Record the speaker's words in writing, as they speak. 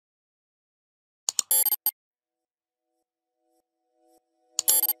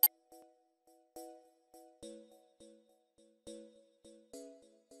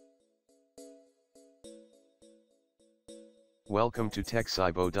Welcome to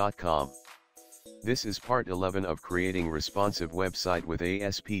Techcybo.com. This is part 11 of creating responsive website with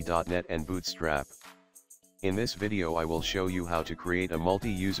ASP.NET and Bootstrap. In this video I will show you how to create a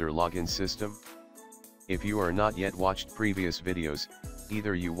multi-user login system. If you are not yet watched previous videos,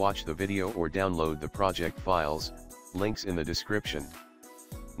 either you watch the video or download the project files, links in the description.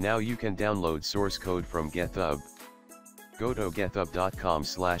 Now you can download source code from GitHub. Go to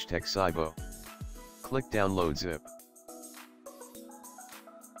github.com/techcybo. Click download zip.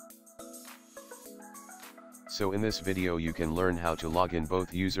 So in this video you can learn how to log in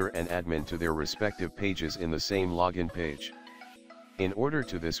both user and admin to their respective pages in the same login page. In order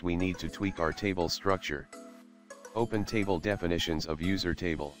to this we need to tweak our table structure. Open table definitions of user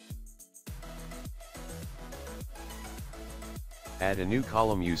table. Add a new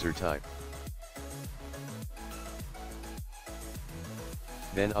column user type.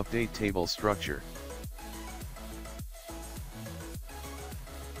 Then update table structure.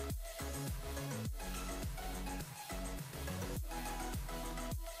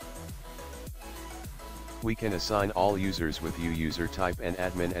 We can assign all users with user type and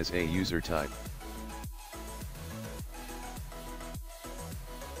admin as a user type.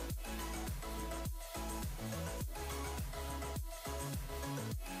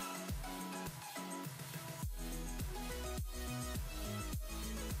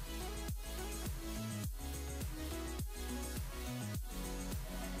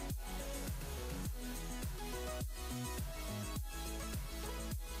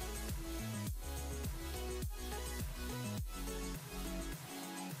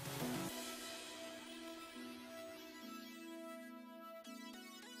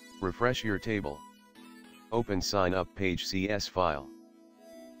 Refresh your table. Open sign up page CS file.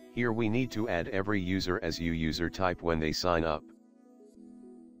 Here we need to add every user as user type when they sign up.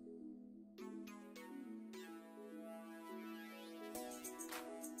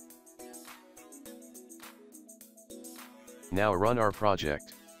 Now run our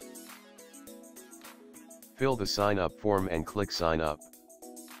project. Fill the sign up form and click sign up.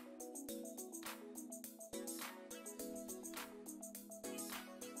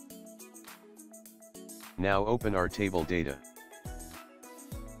 Now open our table data.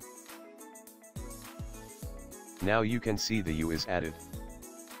 Now you can see the U is added.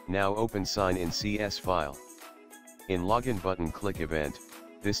 Now open sign in CS file. In login button click event,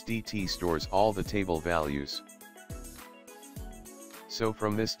 this DT stores all the table values. So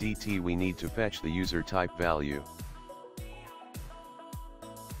from this DT we need to fetch the user type value.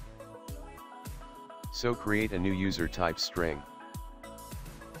 So create a new user type string.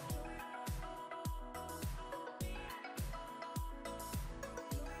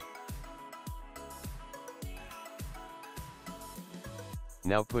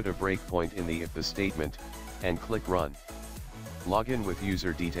 Now put a breakpoint in the if the statement, and click run. Login with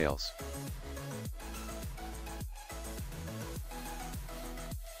user details.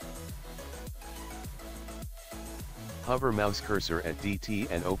 Hover mouse cursor at DT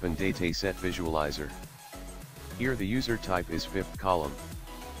and open Dataset Visualizer. Here the user type is fifth column.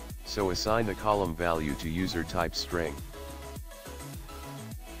 So assign the column value to user type string.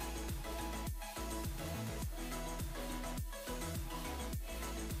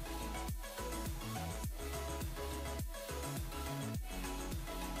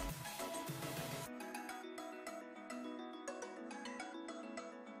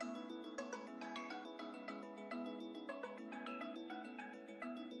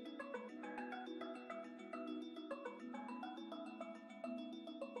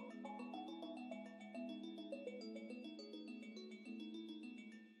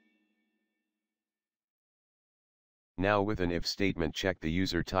 Now with an if statement check the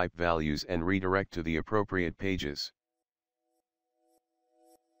user type values and redirect to the appropriate pages.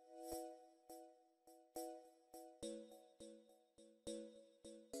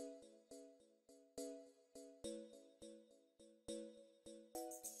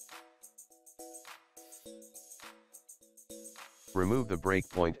 Remove the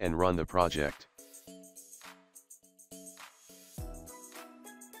breakpoint and run the project.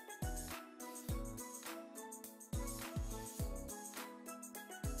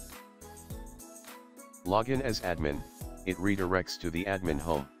 Login as admin, it redirects to the admin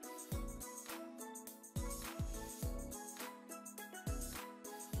home.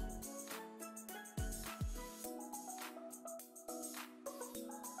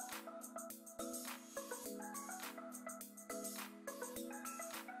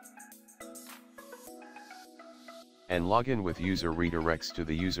 And login with user redirects to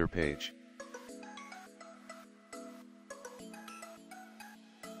the user page.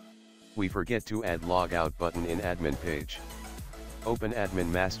 We forget to add logout button in admin page. Open admin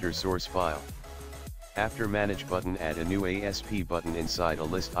master source file. After manage button, add a new ASP button inside a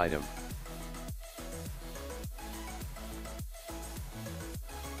list item.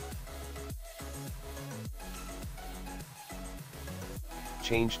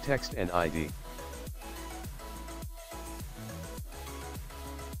 Change text and ID.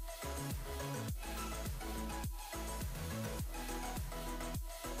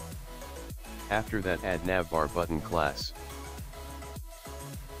 After that, add navbar button class.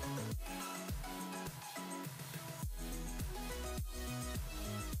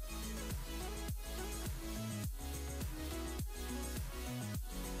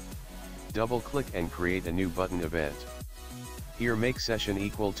 Double-click and create a new button event. Here make session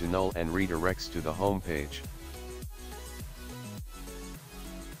equal to null and redirects to the home page.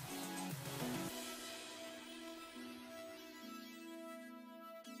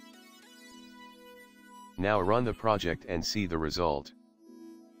 Now run the project and see the result.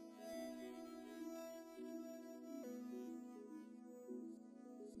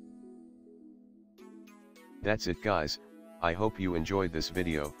 That's it guys, I hope you enjoyed this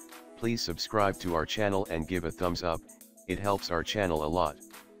video. Please subscribe to our channel and give a thumbs up, it helps our channel a lot.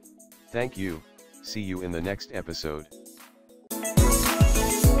 Thank you, see you in the next episode.